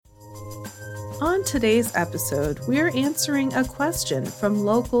On today's episode, we're answering a question from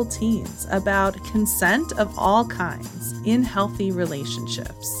local teens about consent of all kinds in healthy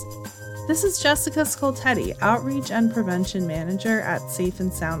relationships. This is Jessica Scoltetti, Outreach and Prevention Manager at Safe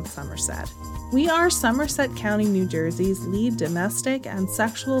and Sound Somerset. We are Somerset County, New Jersey's lead domestic and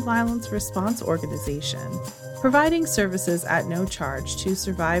sexual violence response organization, providing services at no charge to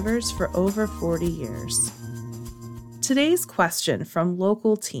survivors for over 40 years. Today's question from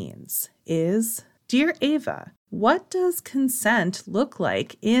local teens is, Dear Ava, what does consent look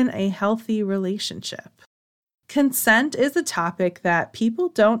like in a healthy relationship? Consent is a topic that people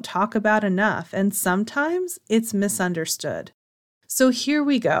don't talk about enough, and sometimes it's misunderstood. So here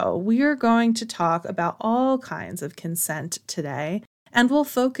we go. We are going to talk about all kinds of consent today, and we'll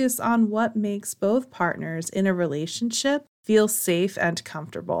focus on what makes both partners in a relationship feel safe and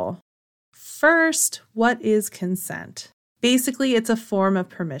comfortable. First, what is consent? Basically, it's a form of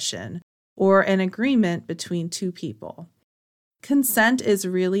permission or an agreement between two people. Consent is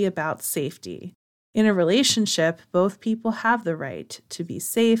really about safety. In a relationship, both people have the right to be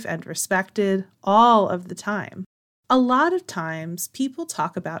safe and respected all of the time. A lot of times, people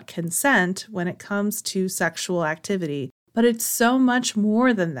talk about consent when it comes to sexual activity, but it's so much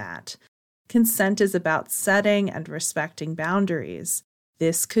more than that. Consent is about setting and respecting boundaries.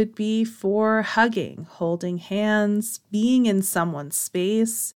 This could be for hugging, holding hands, being in someone's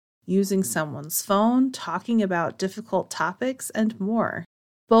space, using someone's phone, talking about difficult topics, and more.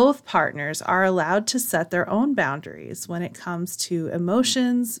 Both partners are allowed to set their own boundaries when it comes to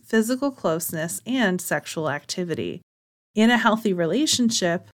emotions, physical closeness, and sexual activity. In a healthy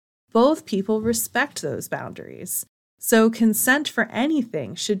relationship, both people respect those boundaries. So consent for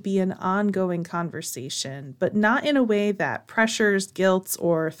anything should be an ongoing conversation, but not in a way that pressures, guilts,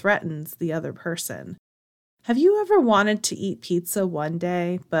 or threatens the other person. Have you ever wanted to eat pizza one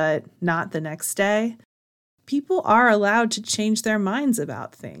day, but not the next day? People are allowed to change their minds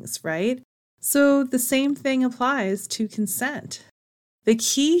about things, right? So the same thing applies to consent. The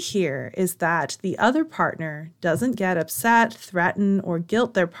key here is that the other partner doesn't get upset, threaten, or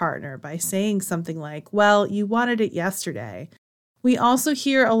guilt their partner by saying something like, well, you wanted it yesterday. We also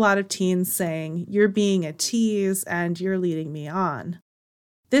hear a lot of teens saying, you're being a tease and you're leading me on.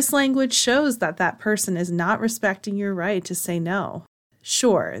 This language shows that that person is not respecting your right to say no.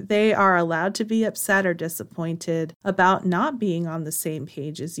 Sure, they are allowed to be upset or disappointed about not being on the same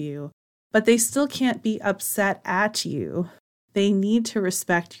page as you, but they still can't be upset at you. They need to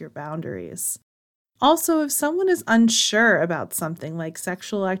respect your boundaries. Also, if someone is unsure about something like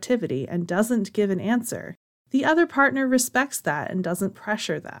sexual activity and doesn't give an answer, the other partner respects that and doesn't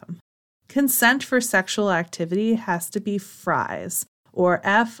pressure them. Consent for sexual activity has to be FRIES, or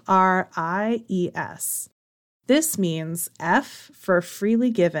F-R-I-E-S. This means F for freely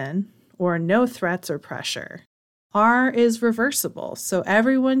given, or no threats or pressure. R is reversible, so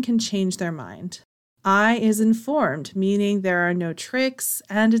everyone can change their mind. I is informed, meaning there are no tricks,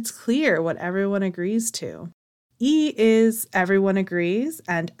 and it's clear what everyone agrees to. E is everyone agrees,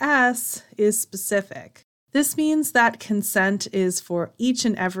 and S is specific. This means that consent is for each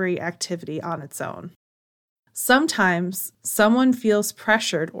and every activity on its own. Sometimes someone feels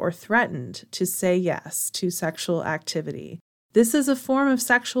pressured or threatened to say yes to sexual activity. This is a form of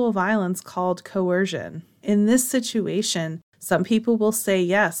sexual violence called coercion. In this situation, some people will say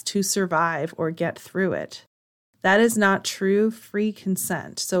yes to survive or get through it. That is not true free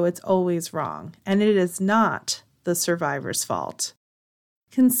consent, so it's always wrong, and it is not the survivor's fault.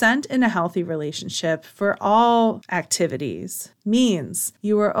 Consent in a healthy relationship for all activities means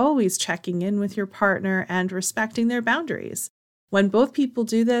you are always checking in with your partner and respecting their boundaries. When both people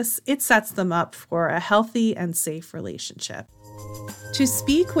do this, it sets them up for a healthy and safe relationship. To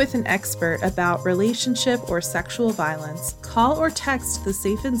speak with an expert about relationship or sexual violence, call or text the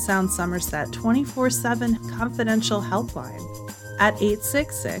Safe and Sound Somerset 24/7 confidential helpline at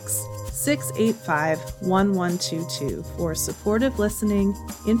 866-685-1122 for supportive listening,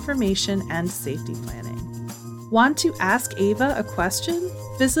 information, and safety planning. Want to ask Ava a question?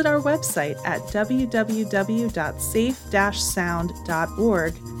 Visit our website at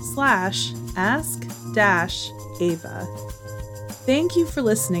www.safe-sound.org/ask-Ava. Thank you for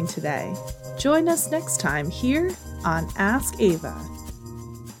listening today. Join us next time here on Ask Ava.